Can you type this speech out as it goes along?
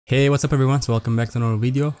Hey, what's up everyone, so welcome back to another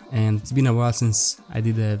video. And it's been a while since I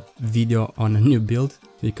did a video on a new build,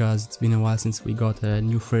 because it's been a while since we got a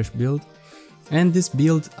new fresh build. And this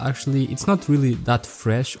build actually, it's not really that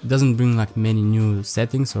fresh, it doesn't bring like many new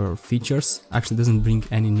settings or features, actually doesn't bring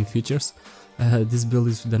any new features. This build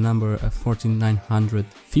is the number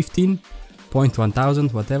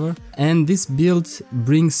 14915.1000 whatever, and this build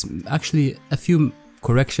brings actually a few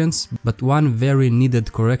corrections, but one very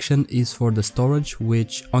needed correction is for the storage,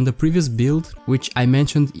 which on the previous build, which I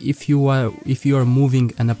mentioned, if you are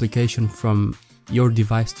moving an application from your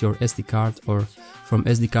device to your SD card or from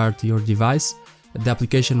SD card to your device, the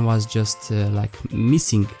application was just like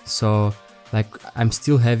missing. So like I'm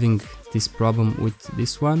still having this problem with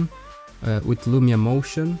this one, with Lumia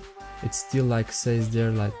Motion. It still like says there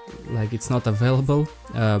like it's not available,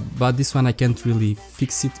 but this one I can't really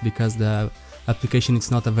fix it because the application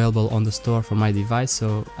is not available on the store for my device.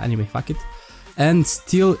 So anyway, fuck it. And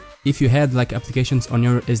still, if you had like applications on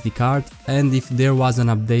your SD card and if there was an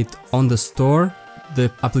update on the store,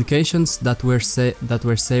 the applications that were saved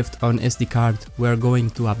on SD card were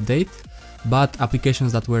going to update, but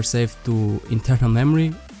applications that were saved to internal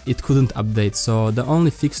memory, it couldn't update. So the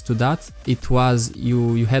only fix to that, it was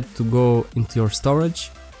you had to go into your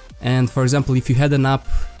storage, and for example, if you had an app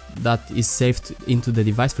that is saved into the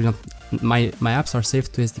device, for example, my apps are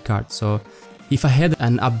saved to SD card, so if I had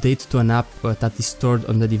an update to an app that is stored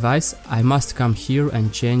on the device, I must come here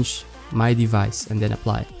and change my device and then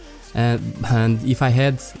apply. And if I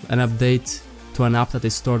had an update to an app that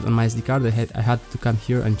is stored on my SD card, I had to come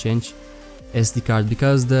here and change SD card,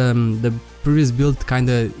 because the previous build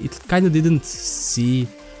kinda didn't see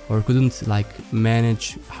or couldn't like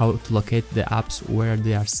manage how to locate the apps where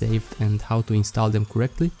they are saved and how to install them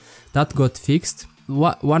correctly. That got fixed.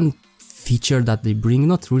 One feature that they bring,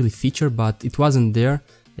 not really feature, but it wasn't there,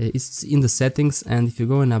 it's in the settings, and if you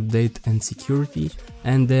go in update and security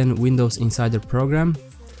and then Windows Insider program,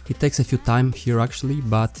 it takes a few time here actually,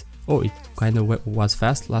 but oh, it kind of was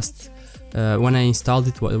fast. When I installed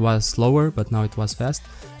it, it was slower, but now it was fast.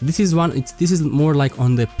 This is more like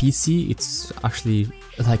on the PC. It's actually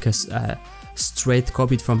like a straight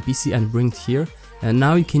copied from PC and bring it here. And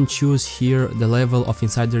now you can choose here the level of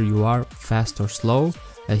insider you are, fast or slow.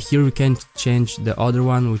 Here we can change the other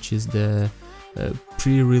one, which is the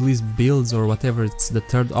pre-release builds or whatever. It's the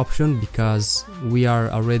third option because we are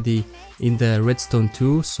already in the Redstone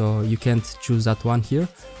 2, so you can't choose that one here.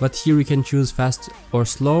 But here we can choose fast or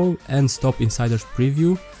slow and stop insider's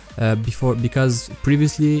preview. Because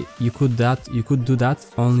previously you could do that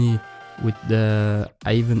only with the,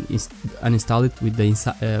 I even uninstalled it with the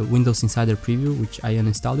Windows Insider preview, which I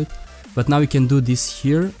uninstalled it. But now you can do this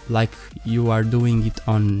here like you are doing it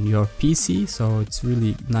on your PC, so it's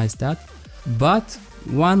really nice that. But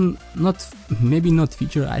one maybe not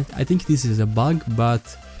feature, I think this is a bug,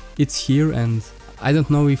 but it's here and I don't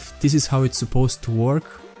know if this is how it's supposed to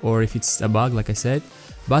work or if it's a bug, like I said.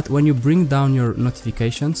 But when you bring down your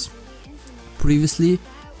notifications, previously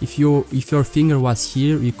if your finger was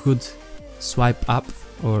here, you could swipe up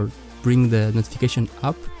or bring the notification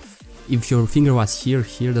up. If your finger was here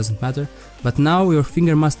doesn't matter, but now your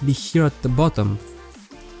finger must be here at the bottom.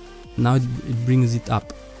 Now it brings it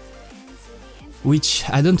up, which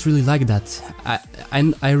I don't really like that. I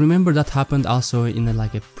remember that happened also in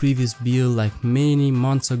a previous build like many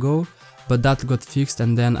months ago, but that got fixed,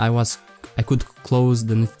 and then I could close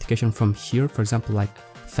the notification from here, for example, like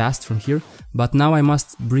fast from here. But now I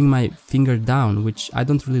must bring my finger down, which I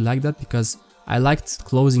don't really like that, because I liked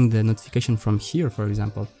closing the notification from here, for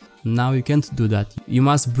example. Now you can't do that. You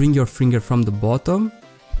must bring your finger from the bottom,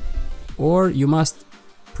 or you must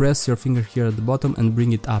press your finger here at the bottom and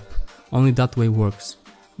bring it up. Only that way works,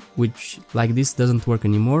 which like this doesn't work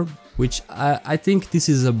anymore, which I think this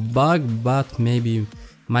is a bug, but maybe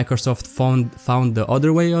Microsoft found the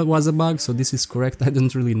other way was a bug, so this is correct. I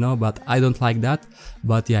don't really know, but I don't like that.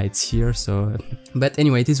 But yeah, it's here. So but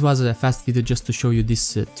anyway, this was a fast video just to show you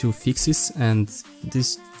these two fixes, and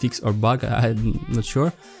this fix or bug, I'm not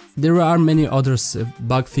sure. There are many others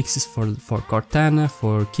bug fixes for Cortana,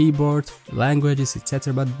 for keyboard, languages,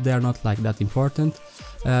 etc., but they are not like that important.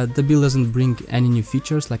 The build doesn't bring any new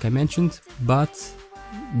features like I mentioned, but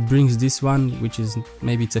brings this one, which is,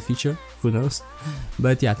 maybe it's a feature, who knows.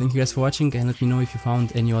 But yeah, thank you guys for watching, and let me know if you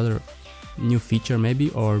found any other new feature maybe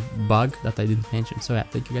or bug that I didn't mention. So yeah,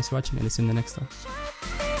 thank you guys for watching, and I'll see you in the next one.